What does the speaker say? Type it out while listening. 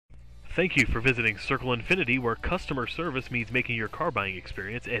Thank you for visiting Circle Infiniti, where customer service means making your car buying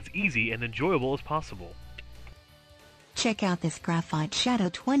experience as easy and enjoyable as possible. Check out this Graphite Shadow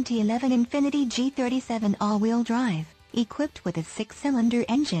 2011 Infiniti G37 all-wheel drive, equipped with a 6-cylinder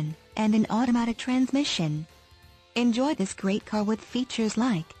engine and an automatic transmission. Enjoy this great car with features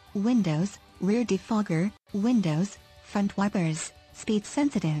like windows, rear defogger, windows, front wipers,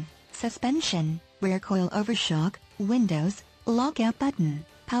 speed-sensitive, suspension, rear coil overshock, windows, lockout button,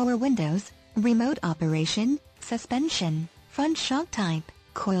 power windows, remote operation, suspension, front shock type,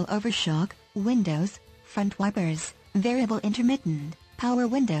 coil overshock, windows, front wipers, variable intermittent, power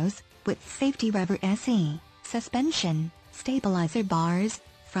windows, with safety rubber SE, suspension, stabilizer bars,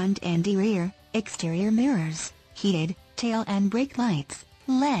 front and rear, exterior mirrors, heated, tail and brake lights,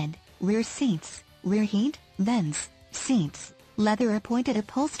 LED, rear seats, rear heat, vents, seats, leather appointed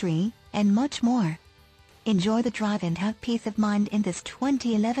upholstery, and much more. Enjoy the drive and have peace of mind in this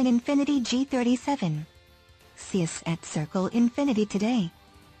 2011 Infiniti G37. See us at Circle Infiniti today.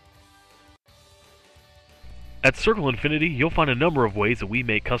 At Circle Infiniti, you'll find a number of ways that we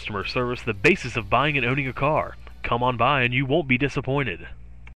make customer service the basis of buying and owning a car. Come on by and you won't be disappointed.